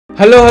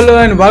Hello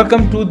and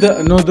welcome to the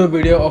another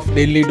video of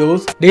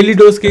daily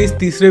dose के इस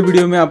तीसरे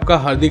video में आपका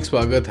हार्दिक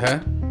स्वागत है।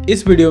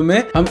 इस वीडियो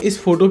में हम इस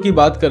फोटो की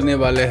बात करने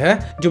वाले हैं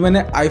जो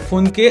मैंने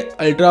आईफोन के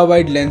अल्ट्रा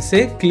वाइड लेंस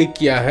से क्लिक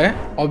किया है।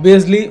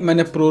 ऑब्वियसली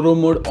मैंने प्रो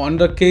मोड ऑन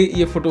रख के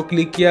ये फोटो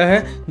क्लिक किया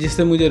है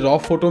जिससे मुझे रॉ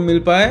फोटो मिल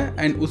पाए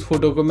एंड उस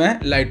फोटो को मैं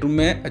लाइटरूम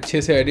में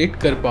अच्छे से एडिट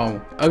कर पाऊँ।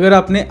 अगर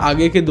आपने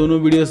आगे के दोनों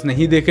वीडियोस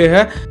नहीं देखे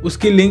हैं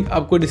उसकी लिंक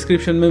आपको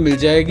डिस्क्रिप्शन में मिल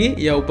जाएगी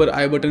या ऊपर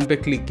आई बटन पे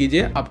क्लिक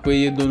कीजिए, आपको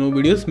ये दोनों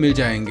वीडियोस मिल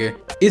जाएंगे।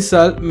 इस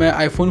साल मैं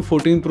iPhone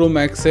 14 Pro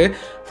Max से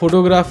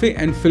photography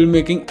and film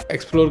making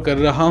explore कर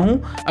रहा हूं।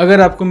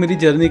 अगर आपको मेरी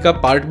जर्नी का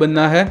पार्ट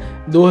बनना है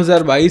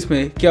 2022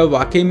 में क्या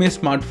वाकई में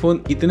स्मार्टफोन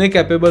इतने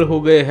कैपेबल हो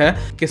गए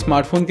हैं कि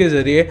स्मार्टफोन के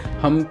जरिए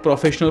हम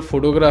professional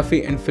photography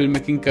and film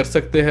making कर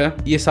सकते हैं,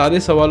 ये सारे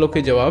सवालों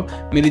के जवाब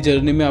मेरी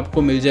जर्नी में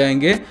आपको मिल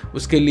जाएंगे।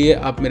 उसके लिए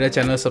आप मेरा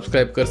चैनल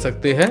सब्सक्राइब कर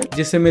सकते हैं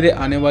जिससे मेरे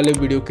आने वाले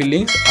वीडियो के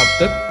लिंक्स आप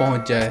तक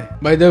पहुंच जाए।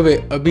 बाय द वे,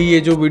 अभी ये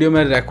जो वीडियो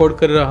मैं रिकॉर्ड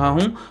कर रहा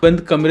हूँ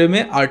बंद कमरे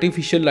में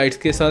आर्टिफिशियल लाइट्स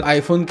के साथ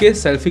आईफोन के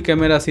सेल्फी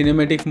कैमरा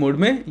सिनेमैटिक मोड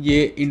में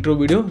ये इंट्रो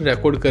वीडियो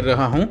रिकॉर्ड कर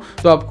रहा हूं,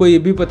 तो आपको ये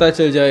भी पता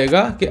चल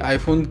जाएगा कि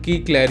आईफोन की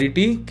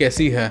क्लैरिटी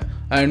कैसी है।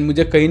 एंड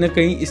मुझे कहीं ना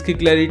कहीं इसकी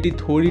क्लैरिटी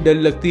थोड़ी डल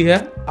लगती है।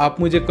 आप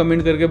मुझे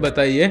कमेंट करके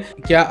बताइए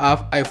क्या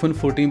आप आईफोन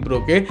 14 प्रो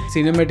के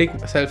सिनेमैटिक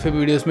सेल्फी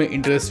वीडियोस में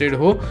इंटरेस्टेड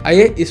हो।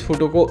 आइए इस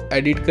फोटो को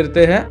एडिट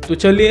करते हैं। तो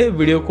चलिए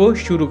वीडियो को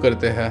शुरू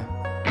करते हैं।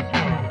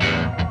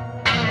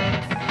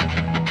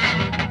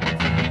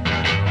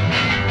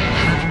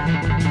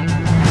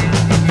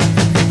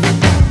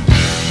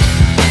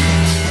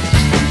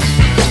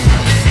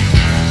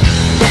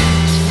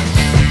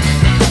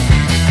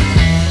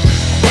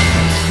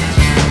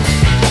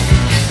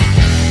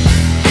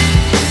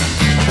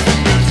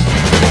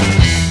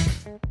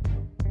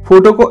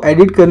 फोटो को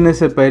एडिट करने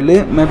से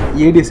पहले मैं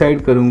ये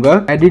डिसाइड करूंगा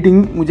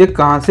एडिटिंग मुझे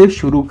कहाँ से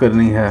शुरू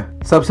करनी है।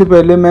 सबसे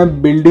पहले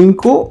मैं बिल्डिंग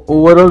को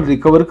ओवरऑल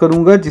रिकवर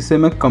करूंगा जिससे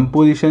मैं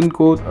कंपोजिशन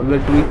को अगर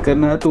ट्वीक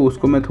करना है तो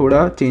उसको मैं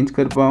थोड़ा चेंज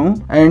कर पाऊँ।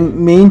 एंड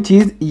मेन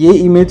चीज ये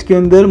इमेज के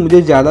अंदर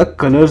मुझे ज्यादा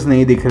कलर्स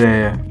नहीं दिख रहे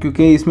हैं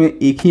क्योंकि इसमें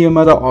एक ही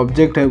हमारा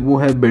ऑब्जेक्ट है, वो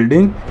है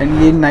बिल्डिंग।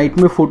 एंड ये नाइट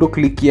में फोटो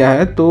क्लिक किया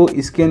है तो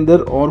इसके अंदर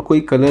और कोई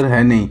कलर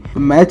है नहीं। तो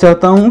मैं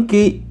चाहता हूँ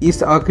कि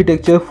इस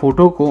आर्किटेक्चर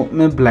फोटो को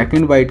मैं ब्लैक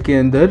एंड व्हाइट के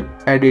अंदर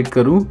एडिट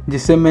करूं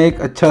जिससे मैं एक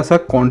अच्छा सा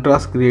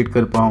कॉन्ट्रास्ट क्रिएट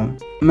कर पाऊं।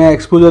 मैं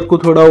एक्सपोजर को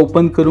थोड़ा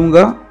ओपन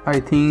करूंगा, आई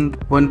थिंक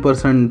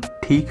 1%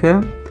 ठीक है।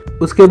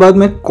 उसके बाद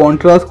मैं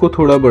कॉन्ट्रास्ट को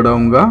थोड़ा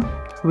बढ़ाऊंगा।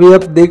 वे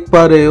आप देख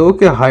पा रहे हो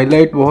कि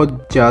हाईलाइट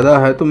बहुत ज़्यादा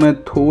है तो मैं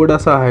थोड़ा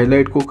सा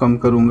हाईलाइट को कम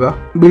करूंगा।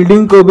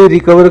 बिल्डिंग को भी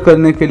रिकवर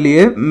करने के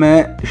लिए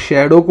मैं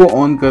शेडो को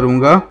ऑन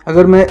करूंगा।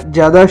 अगर मैं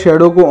ज़्यादा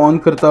शेडो को ऑन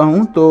करता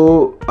हूं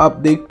तो आप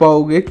देख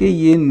पाओगे कि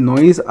ये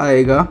नॉइज़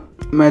आएगा।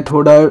 मैं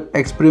थोड़ा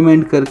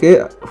एक्सपेरिमेंट करके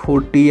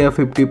 40 या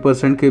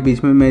 50% के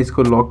बीच में मैं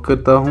इसको लॉक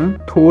करता हूँ।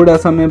 थोड़ा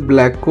सा मैं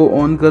ब्लैक को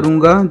ऑन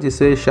करूँगा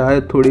जिससे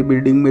शायद थोड़ी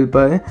बिल्डिंग मिल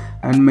पाए।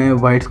 एंड मैं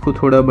वाइट्स को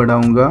थोड़ा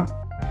बढ़ाऊँगा।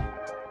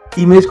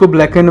 इमेज को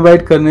ब्लैक एंड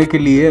वाइट करने के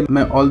लिए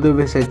मैं ऑल द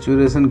वे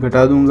सैचुरेशन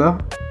घटा दूंगा।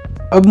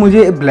 अब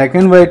मुझे ब्लैक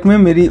एंड वाइट में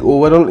मेरी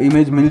ओवरऑल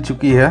इमेज मिल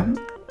चुकी है।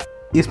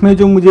 इसमें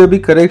जो मुझे अभी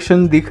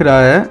करेक्शन दिख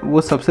रहा है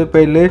वो सबसे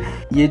पहले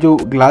ये जो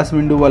ग्लास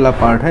विंडो वाला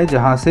पार्ट है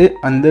जहाँ से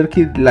अंदर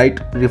की लाइट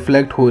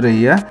रिफ्लेक्ट हो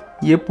रही है,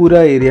 ये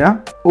पूरा एरिया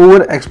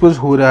ओवर एक्सपोज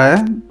हो रहा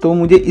है तो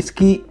मुझे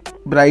इसकी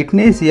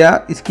ब्राइटनेस या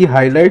इसकी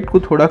हाईलाइट को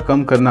थोड़ा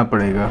कम करना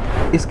पड़ेगा।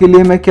 इसके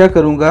लिए मैं क्या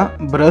करूँगा,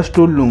 ब्रश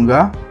टूल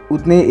लूँगा,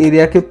 उतने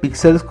एरिया के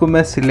पिक्सल्स को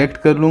मैं सिलेक्ट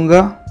कर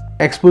लूँगा।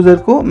 एक्सपोजर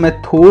को मैं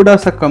थोड़ा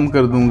सा कम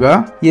कर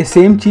दूँगा। ये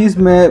सेम चीज़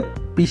मैं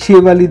पीछे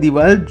वाली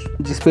दीवार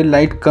जिस पे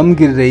लाइट कम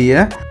गिर रही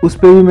है उस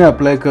पर भी मैं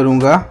अप्लाई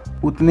करूँगा।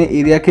 उतने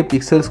एरिया के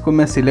पिक्सल्स को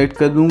मैं सिलेक्ट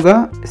कर दूंगा।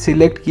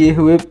 सिलेक्ट किए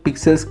हुए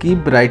पिक्सल्स की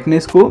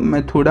ब्राइटनेस को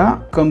मैं थोड़ा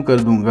कम कर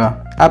दूंगा।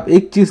 आप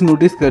एक चीज़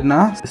नोटिस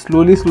करना,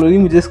 स्लोली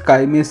मुझे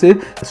स्काई में से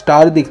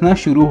स्टार दिखना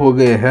शुरू हो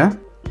गए हैं।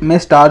 मैं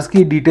स्टार्स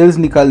की डिटेल्स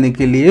निकालने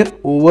के लिए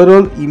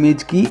ओवरऑल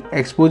इमेज की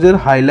एक्सपोजर,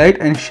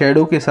 हाईलाइट एंड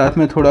शेडो के साथ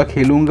मैं थोड़ा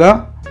खेलूंगा।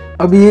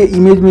 अब ये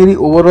इमेज मेरी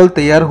ओवरऑल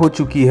तैयार हो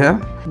चुकी है।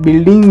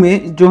 बिल्डिंग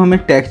में जो हमें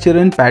टेक्सचर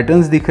एंड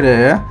पैटर्न्स दिख रहे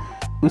हैं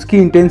उसकी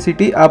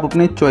इंटेंसिटी आप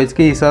अपने चॉइस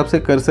के हिसाब से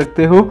कर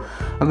सकते हो।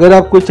 अगर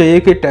आपको चाहिए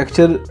कि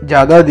टेक्सचर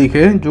ज़्यादा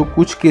दिखे, जो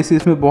कुछ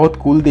केसेस में बहुत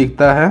कूल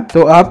दिखता है,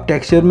 तो आप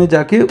टेक्सचर में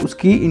जाके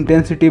उसकी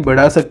इंटेंसिटी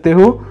बढ़ा सकते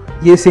हो।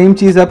 ये सेम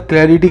चीज़ आप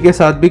क्लैरिटी के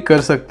साथ भी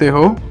कर सकते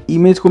हो।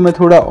 इमेज को मैं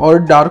थोड़ा और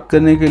डार्क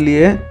करने के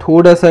लिए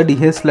थोड़ा सा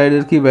डीहे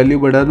स्लाइडर की वैल्यू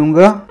बढ़ा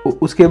दूंगा।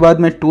 उसके बाद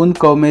मैं टोन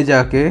कर्व में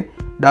जाके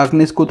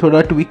डार्कनेस को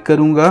थोड़ा ट्विक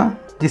करूँगा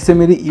जिससे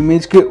मेरी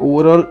इमेज के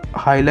overall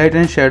highlight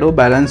and shadow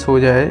balance हो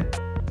जाए।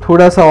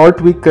 थोड़ा सा और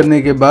ट्विक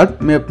करने के बाद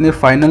मैं अपने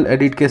फाइनल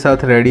एडिट के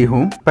साथ रेडी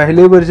हूँ।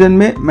 पहले वर्जन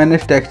में मैंने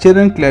टेक्सचर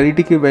एंड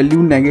क्लैरिटी की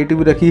वैल्यू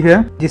नेगेटिव रखी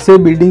है जिससे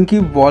बिल्डिंग की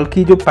वॉल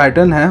की जो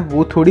पैटर्न है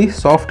वो थोड़ी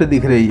सॉफ्ट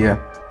दिख रही है।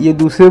 ये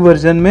दूसरे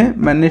वर्जन में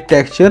मैंने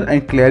टेक्सचर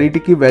एंड क्लैरिटी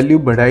की वैल्यू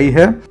बढ़ाई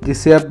है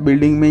जिससे आप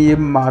बिल्डिंग में ये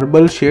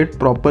मार्बल शेड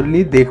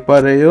प्रॉपरली देख पा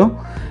रहे हो।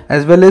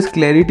 एज वेल एज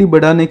क्लैरिटी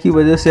बढ़ाने की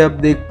वजह से आप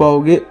देख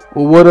पाओगे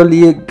ओवरऑल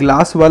ये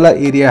ग्लास वाला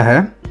एरिया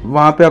है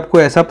वहाँ पे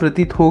आपको ऐसा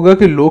प्रतीत होगा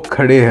कि लोग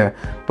खड़े हैं,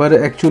 पर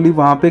एक्चुअली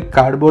वहाँ पे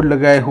कार्डबोर्ड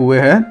लगाए हुए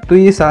हैं। तो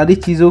ये सारी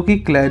चीज़ों की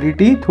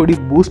क्लैरिटी थोड़ी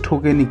बूस्ट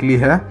होके निकली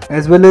है।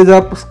 एज वेल एज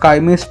आप स्काई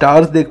में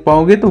स्टार्स देख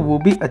पाओगे तो वो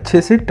भी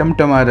अच्छे से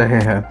टमटमा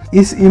रहे हैं।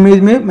 इस इमेज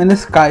में मैंने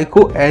स्काई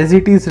को एज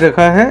इट इज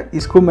रखा है,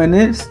 इसको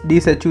मैंने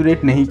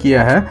डिसैचुरेट नहीं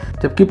किया है,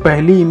 जबकि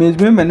पहली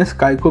इमेज में मैंने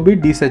स्काई को भी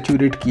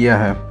डिसैचुरेट किया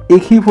है।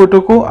 एक ही फोटो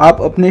को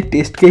आप अपने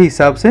टेस्ट के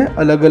हिसाब से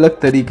अलग अलग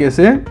तरीके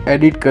से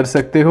एडिट कर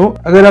सकते हो।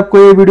 अगर आपको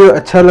ये वीडियो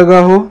अच्छा लगा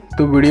हो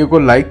तो वीडियो को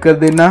लाइक कर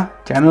देना,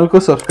 चैनल को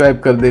सब्सक्राइब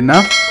कर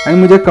देना एंड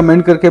मुझे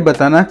कमेंट करके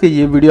बताना कि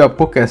ये वीडियो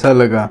आपको कैसा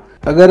लगा।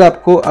 अगर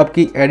आपको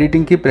आपकी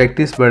एडिटिंग की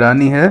प्रैक्टिस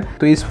बढ़ानी है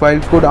तो इस फाइल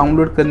को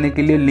डाउनलोड करने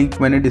के लिए लिंक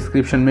मैंने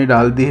डिस्क्रिप्शन में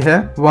डाल दी है,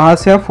 वहां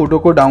से आप फोटो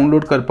को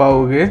डाउनलोड कर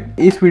पाओगे।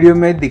 इस वीडियो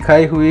में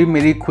दिखाई हुई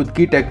मेरी खुद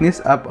की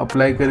टेक्निक्स आप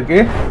अप्लाई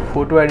करके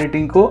फोटो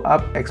एडिटिंग को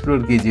आप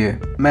एक्सप्लोर कीजिए।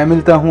 मैं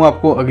मिलता हूँ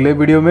आपको अगले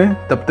वीडियो में,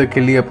 तब तक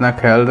के लिए अपना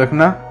ख्याल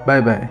रखना।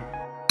 Bye bye.